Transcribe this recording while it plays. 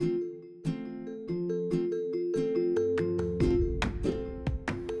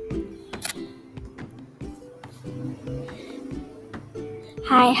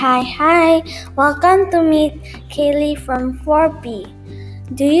Hi. Welcome to meet Kaylee from 4B.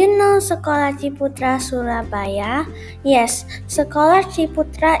 Do you know Sekolah Ciputra Surabaya? Yes, Sekolah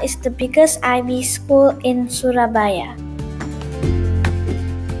Ciputra is the biggest IB school in Surabaya.